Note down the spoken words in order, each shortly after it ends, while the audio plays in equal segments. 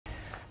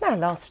Now,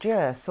 last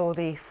year saw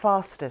the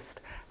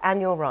fastest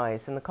annual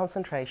rise in the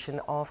concentration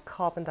of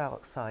carbon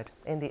dioxide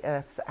in the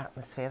Earth's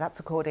atmosphere. That's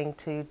according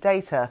to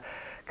data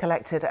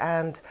collected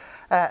and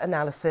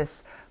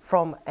analysis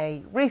from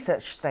a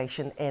research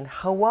station in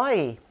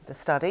Hawaii. The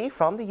study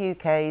from the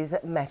UK's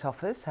Met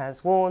Office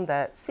has warned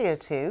that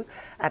CO2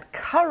 at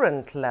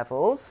current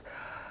levels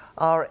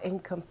are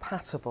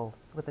incompatible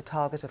with the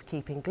target of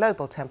keeping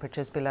global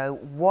temperatures below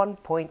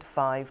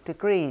 1.5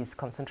 degrees.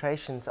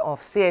 Concentrations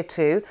of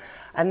CO2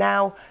 are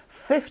now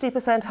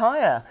 50%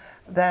 higher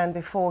than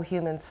before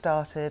humans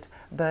started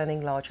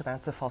burning large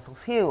amounts of fossil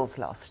fuels.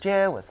 Last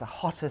year was the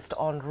hottest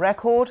on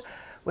record,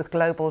 with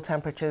global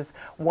temperatures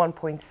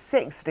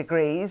 1.6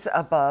 degrees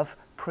above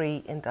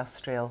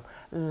pre-industrial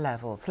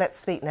levels. Let's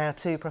speak now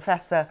to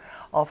Professor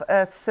of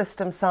Earth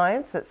System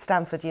Science at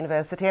Stanford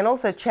University and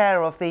also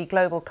Chair of the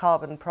Global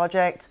Carbon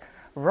Project,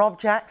 Rob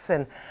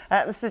Jackson.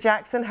 Mr.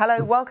 Jackson,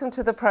 hello, welcome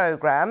to the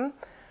programme.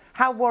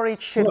 How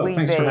worried should we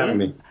be? Thanks for having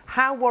me.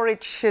 How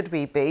worried should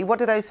we be? What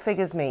do those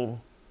figures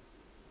mean?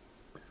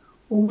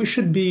 Well, we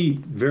should be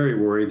very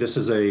worried. This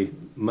is a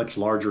much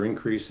larger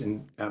increase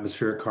in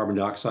atmospheric carbon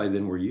dioxide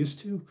than we're used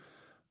to.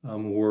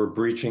 We're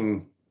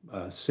breaching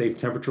safe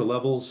temperature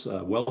levels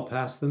well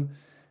past them.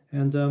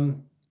 And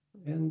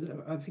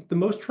I think the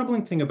most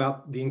troubling thing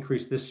about the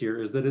increase this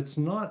year is that it's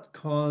not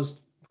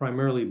caused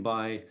primarily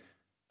by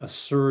a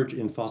surge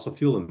in fossil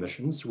fuel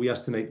emissions. We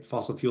estimate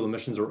fossil fuel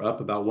emissions are up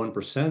about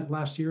 1%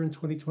 last year in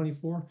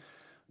 2024.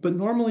 But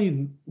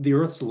normally the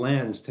Earth's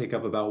lands take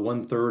up about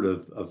 1/3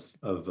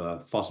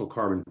 of fossil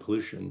carbon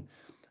pollution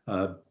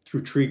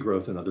through tree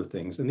growth and other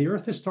things. And the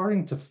Earth is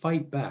starting to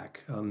fight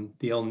back.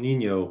 The El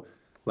Nino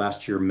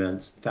last year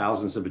meant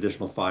thousands of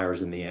additional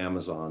fires in the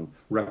Amazon,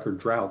 record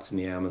droughts in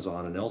the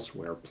Amazon and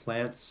elsewhere.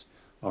 Plants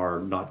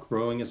are not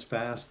growing as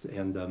fast,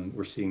 and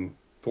we're seeing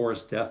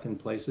forest death in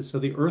places. So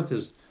the Earth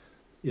is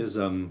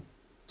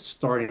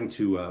starting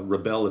to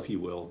rebel, if you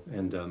will,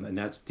 and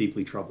that's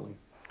deeply troubling.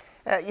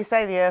 You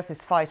say the Earth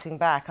is fighting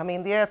back. I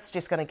mean, the Earth's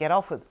just going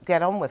to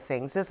get on with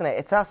things, isn't it?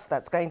 It's us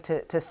that's going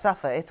to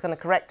suffer. It's going to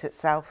correct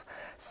itself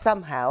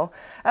somehow.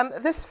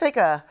 This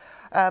figure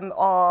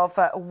of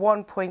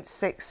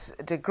 1.6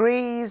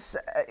 degrees,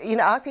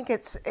 I think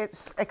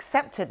it's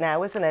accepted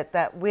now, isn't it,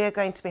 that we're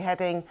going to be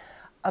heading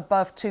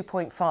above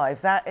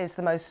 2.5. That is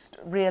the most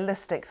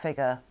realistic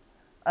figure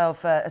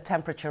of a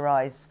temperature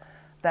rise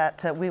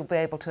that we'll be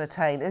able to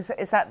attain.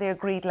 Is that the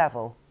agreed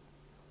level?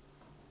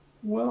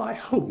 Well, I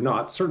hope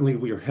not. Certainly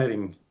we are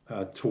heading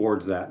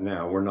towards that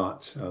now. We're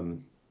not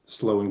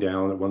slowing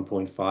down at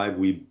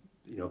 1.5.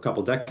 A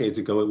couple decades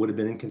ago, it would have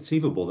been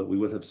inconceivable that we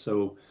would have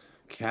so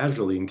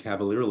casually and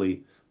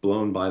cavalierly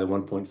blown by the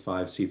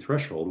 1.5 C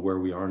threshold where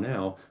we are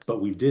now,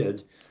 but we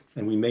did.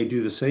 And we may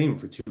do the same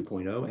for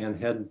 2.0 and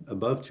head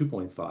above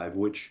 2.5,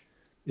 which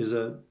is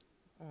a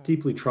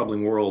deeply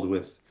troubling world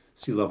with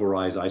sea level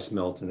rise, ice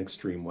melt, and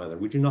extreme weather.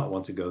 We do not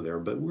want to go there,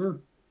 but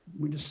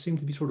we just seem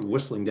to be sort of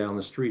whistling down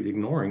the street,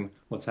 ignoring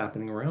what's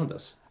happening around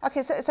us.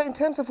 Okay, so in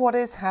terms of what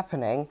is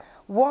happening,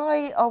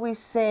 why are we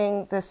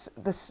seeing this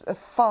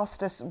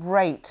fastest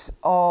rate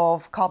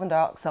of carbon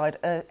dioxide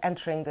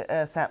entering the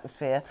Earth's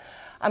atmosphere?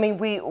 I mean,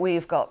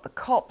 we've got the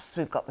COPs,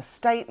 we've got the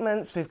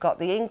statements, we've got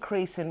the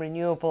increase in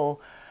renewable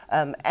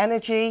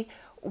energy.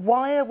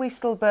 Why are we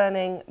still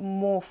burning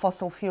more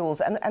fossil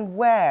fuels, and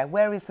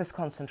where is this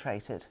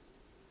concentrated?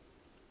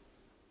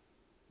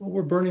 Well,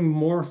 we're burning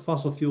more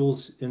fossil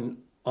fuels in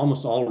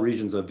almost all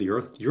regions of the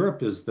Earth.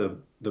 Europe is the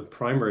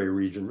primary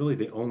region, really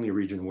the only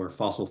region where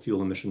fossil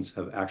fuel emissions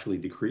have actually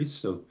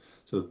decreased. So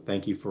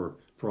thank you for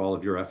all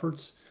of your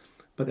efforts.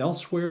 But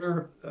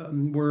elsewhere,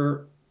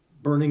 we're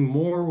burning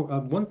more.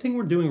 One thing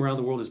we're doing around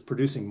the world is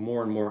producing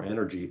more and more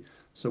energy.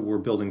 So we're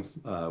building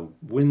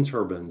wind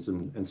turbines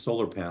and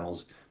solar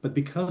panels. But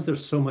because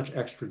there's so much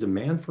extra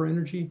demand for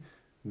energy,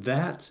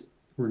 that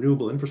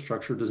renewable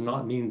infrastructure does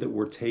not mean that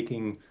we're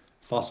taking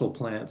fossil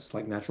plants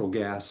like natural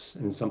gas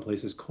and in some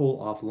places coal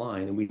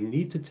offline, and we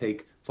need to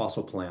take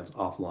fossil plants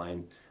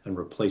offline and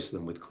replace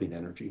them with clean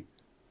energy.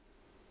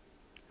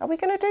 Are we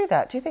going to do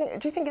that? Do you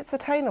think it's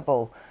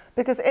attainable?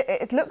 Because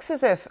it looks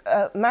as if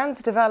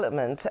man's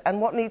development and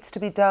what needs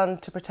to be done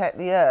to protect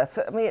the Earth,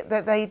 I mean,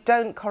 they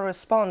don't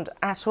correspond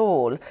at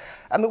all.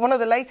 I mean, one of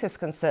the latest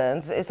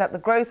concerns is that the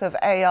growth of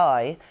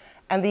AI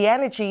and the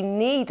energy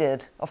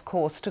needed, of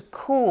course, to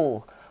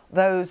cool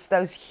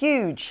those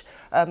huge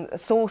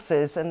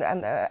sources and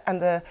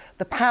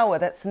the power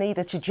that's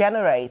needed to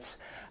generate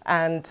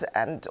and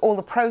all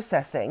the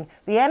processing,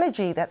 the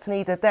energy that's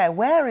needed there,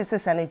 where is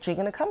this energy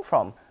going to come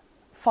from?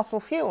 Fossil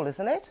fuel,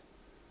 isn't it?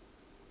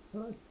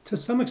 To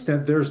some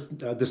extent, there's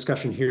a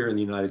discussion here in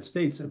the United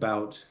States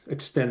about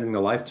extending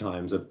the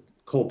lifetimes of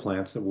coal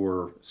plants that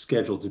were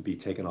scheduled to be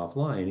taken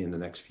offline in the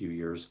next few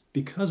years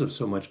because of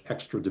so much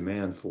extra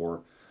demand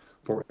for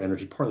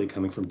energy, partly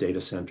coming from data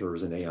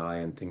centers and AI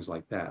and things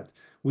like that.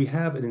 We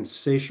have an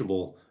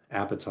insatiable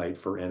appetite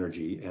for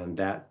energy, and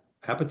that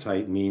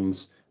appetite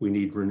means we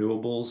need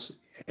renewables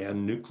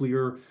and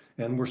nuclear,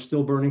 and we're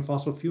still burning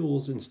fossil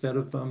fuels instead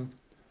of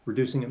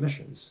reducing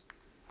emissions.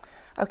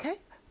 Okay.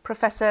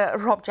 Professor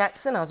Rob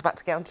Jackson. I was about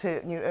to get onto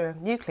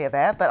nuclear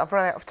there, but I've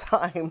run out of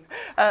time.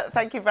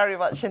 Thank you very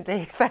much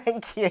indeed.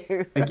 Thank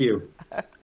you. Thank you.